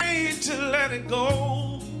let it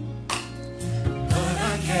go. But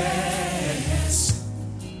I guess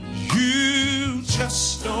you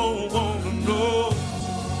just don't want to know.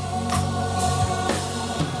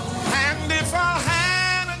 And if I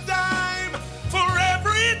had a dime for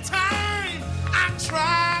every time I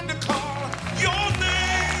tried to call your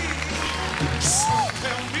name, so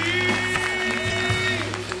tell me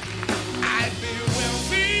I'd be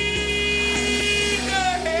wealthy.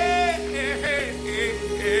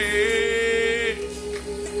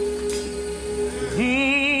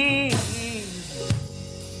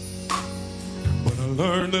 But I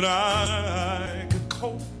learned that I could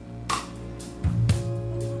cope.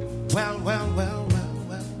 Well.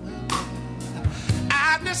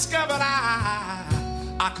 I discovered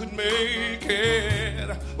I could make it.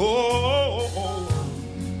 Oh,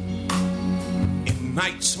 in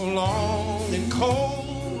nights so long and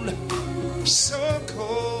cold, so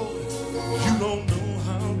cold, you don't know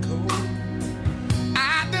how cold.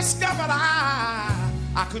 I discovered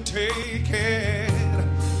I could take it.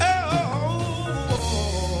 Oh,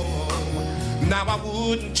 now I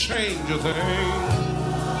wouldn't change a thing.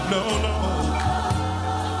 No.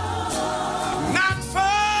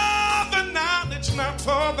 Not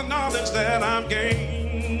for the knowledge that I've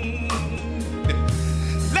gained.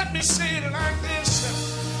 Let me say it like this.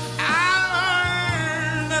 I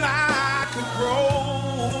learned that I could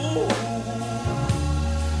grow.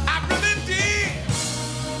 I really did.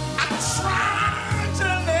 I tried to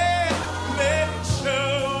let it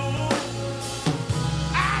show.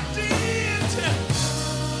 I did.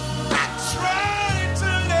 I tried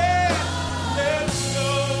to let it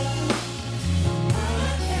show.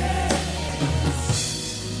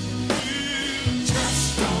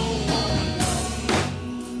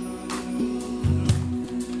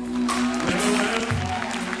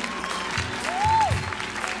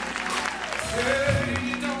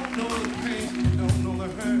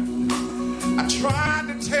 Tried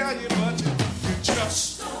to tell you, but you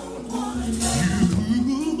just don't want to know.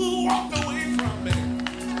 You walked away from me,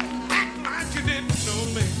 act like you didn't know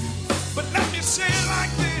me. But let me say it like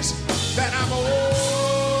this, that I'm over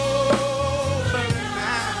it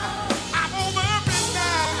now. I'm over it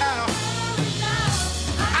now.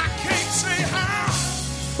 I can't say how,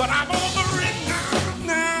 but I'm over it now.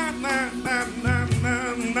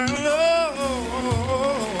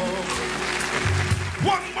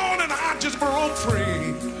 One morning I just broke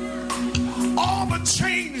free. All the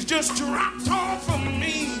chains just dropped off of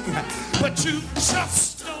me. But you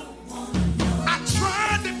just don't want to know. I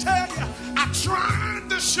tried to tell you, I tried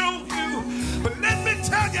to show you. But let me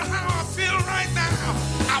tell you how I feel right now.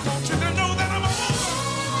 I want you to know that I'm over.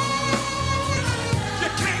 You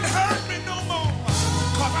can't hurt me no more,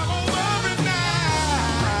 'cause I'm over it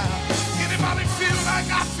now. Anybody feel like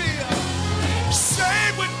I feel?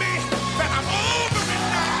 Say with me that I'm over it.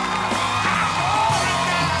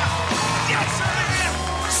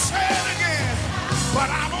 But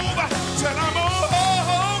I'm over till I'm over.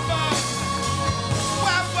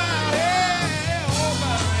 Well, yeah,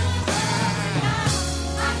 over it now.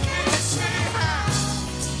 I can't say how,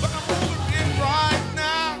 but I'm over it right now.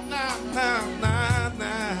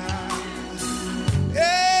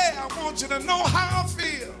 Yeah, I want you to know how I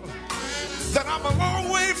feel. That I'm a long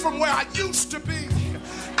way from where I used to be.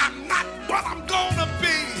 I'm not what I'm gonna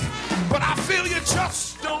be, but I feel you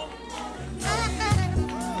just don't.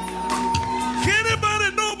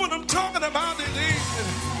 Anybody know what I'm talking about today?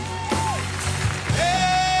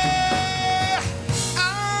 Yeah,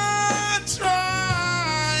 I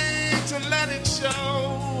tried to let it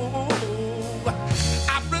show.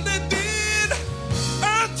 I really did.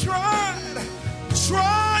 I tried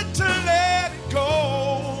to let it go.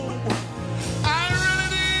 I really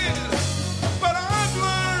did. But I've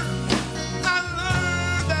learned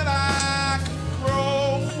that I could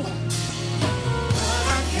grow.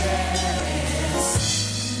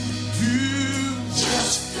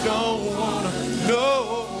 Don't wanna know.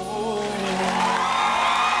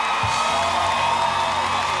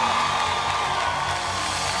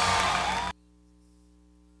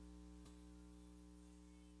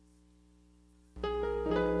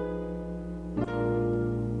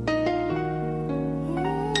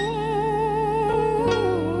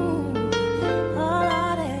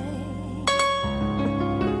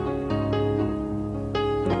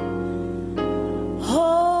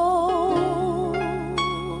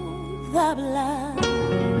 The blood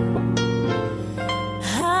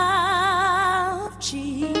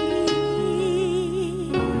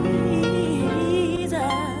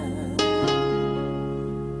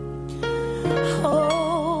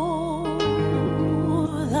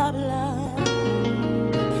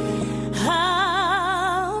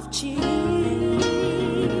of Jesus.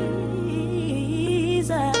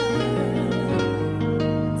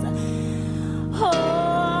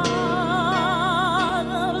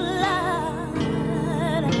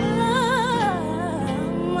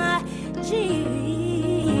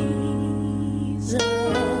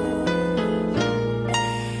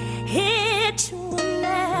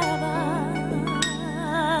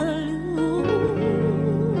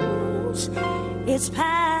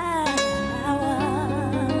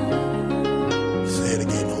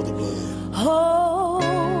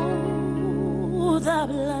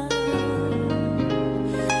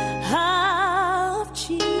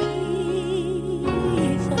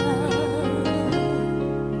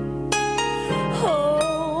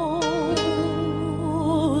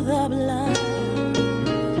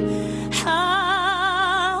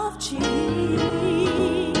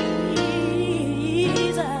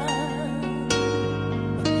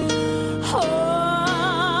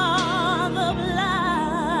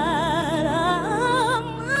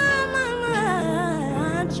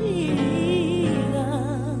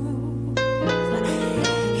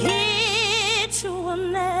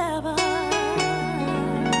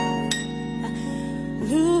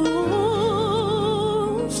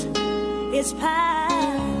 His power.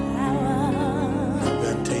 I'm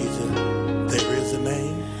going to tell you that there is a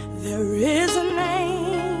name. There is a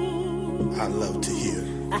name. I love to hear.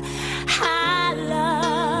 I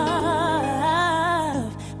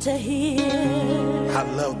love to hear. I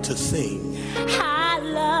love to sing. I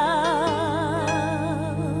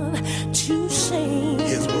love to sing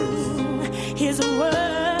His word. His word.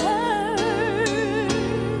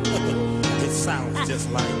 It sounds just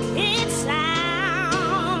like. It sounds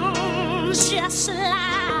just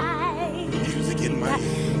like Music in my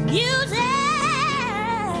ear. music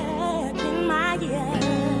in my ear.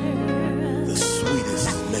 The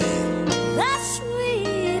sweetest name. The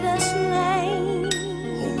sweetest name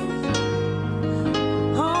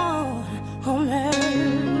on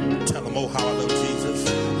earth. Tell them, oh, how I love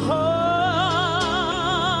Jesus. Oh,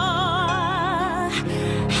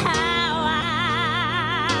 how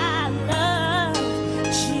I love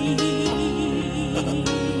Jesus.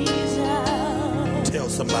 Tell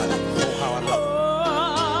somebody, oh, how I love him.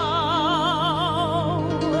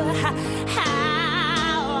 Oh,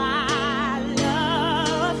 how I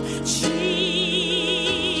love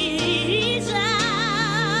Jesus.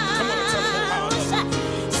 Come on and tell them, oh, how I love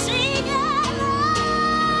him. Sing along.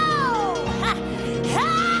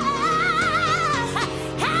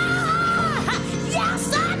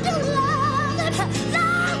 Yes, I do love it.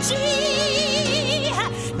 Love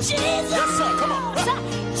Jesus. Yes, sir. Come on.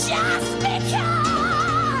 Just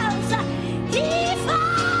because He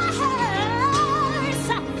first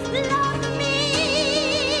loved me.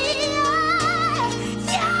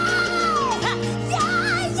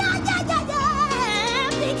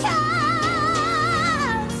 Because,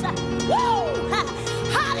 woo,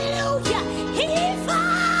 hallelujah, He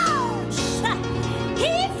first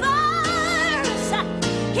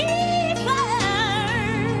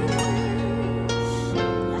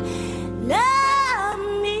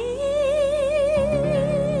loved me.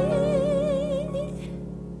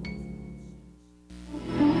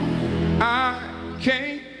 I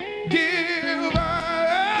can't give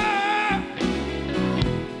up.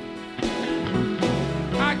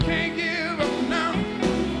 I can't give up now.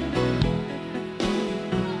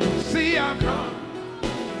 See, I've come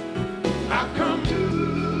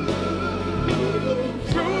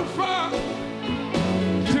too far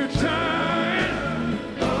to turn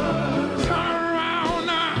around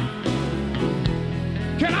now.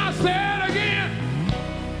 Can I say it again?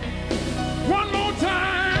 One more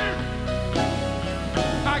time.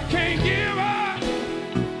 I can't give up.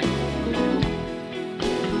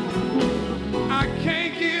 I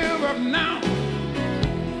can't give up now.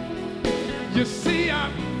 You see,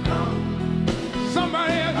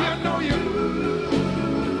 somebody else here know you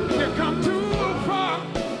come too far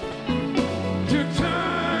to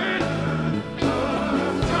turn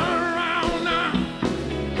around now.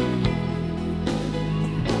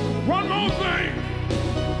 One more thing.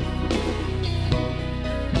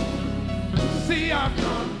 See, I've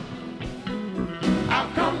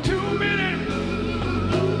come too many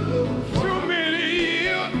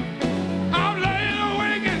years. I've laid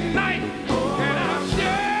awake at night and I've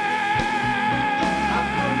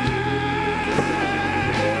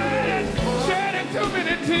shed too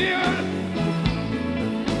many tears.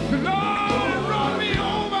 The Lord has brought me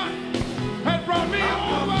over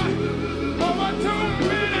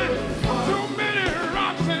too many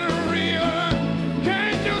rocks and reels.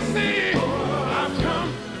 Can't you see?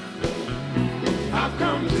 I've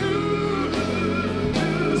come too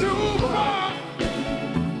far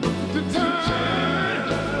to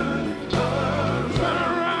turn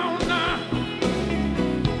around now.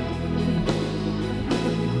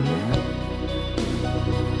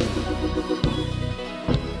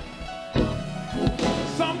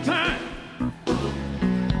 Sometimes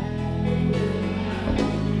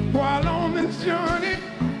while on this journey,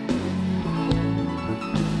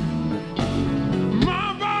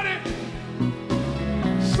 my body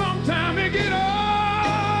sometimes it get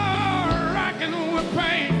all racking with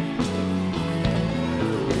pain.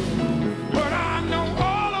 But I know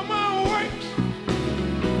all of my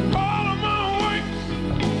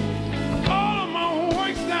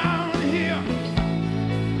works down here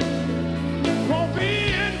won't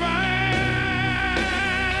be in vain.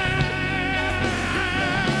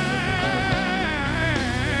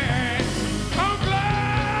 I'm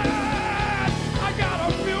glad I got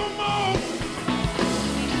a few more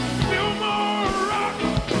rock,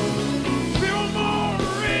 few more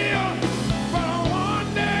real. But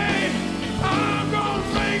one day I'm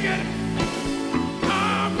gonna make it.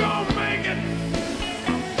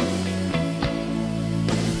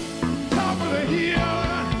 Top of the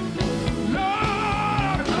hill,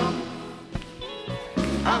 Lord,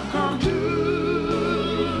 I've come too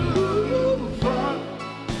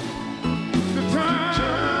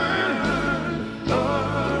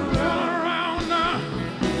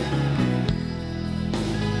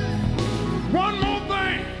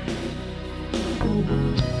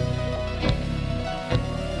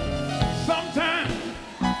Sometimes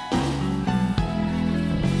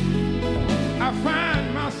I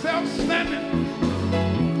find myself standing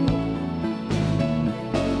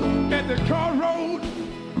at the crossroad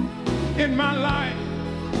in my life,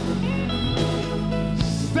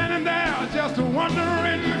 standing there just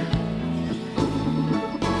wondering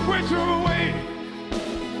which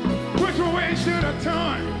way should I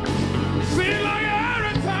turn? Seems like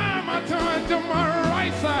every time I turn to my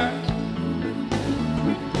right side,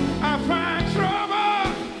 I find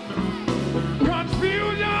trouble,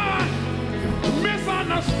 confusion,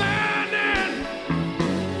 misunderstanding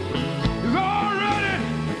is already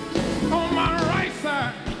on my right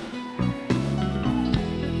side.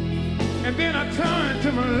 And then I turn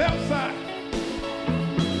to my left side,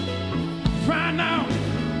 find out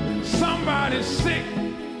somebody's sick,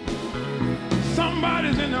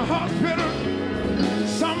 somebody's in the hospital,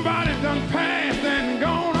 somebody done passed and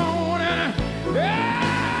gone on, and every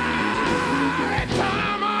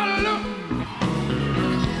time I look,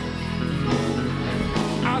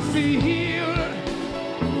 I see healed,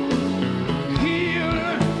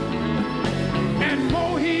 healed, and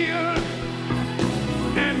more healed,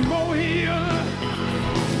 and more healed,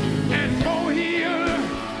 and more healed,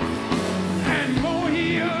 and more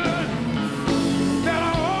healed, that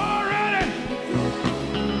are already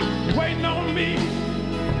waiting on me,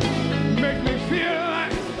 make me feel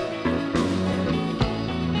like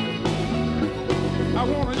I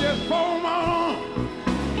want to just fold my arms,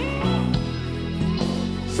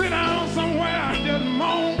 sit down somewhere and just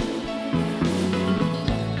moan.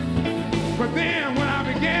 But then when I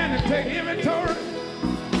began to take inventory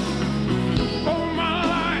over my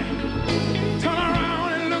life, turn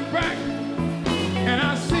around and look back, and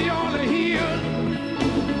I see all the hills,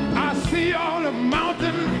 I see all the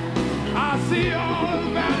mountains, I see all the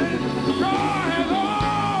valleys. God has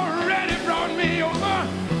already brought me over,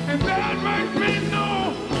 and that makes me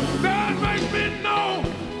know, that makes me know.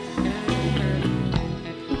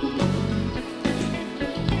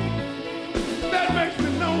 That makes me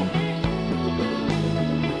know.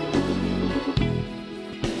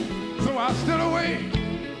 So I stood away,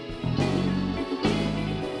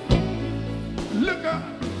 look up,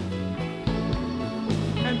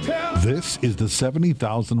 and tell. This is the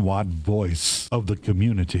 70,000 watt voice of the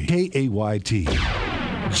community. KAYT,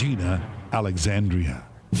 Gina, Alexandria.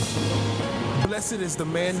 Blessed is the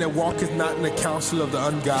man that walketh not in the counsel of the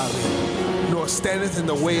ungodly, nor standeth in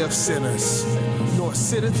the way of sinners, nor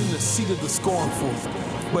sitteth in the seat of the scornful.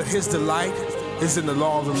 But his delight is in the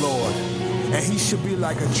law of the Lord, and he should be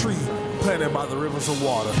like a tree planted by the rivers of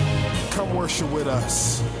water. Come worship with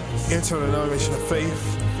us. Internal Denomination of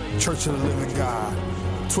Faith, Church of the Living God,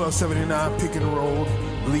 1279 Pickens Road,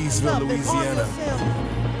 Leesville, Louisiana,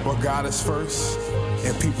 where God is first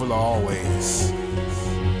and people are always.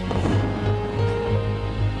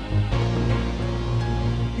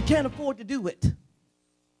 You can't afford to do it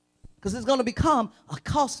because it's going to become a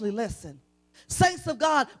costly lesson. Saints of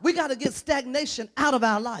God, we got to get stagnation out of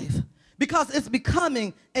our life because it's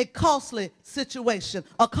becoming a costly situation,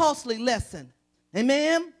 a costly lesson.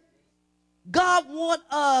 Amen? God wants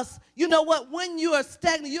us, you know what, when you are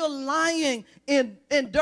stagnant, you're lying in dirt.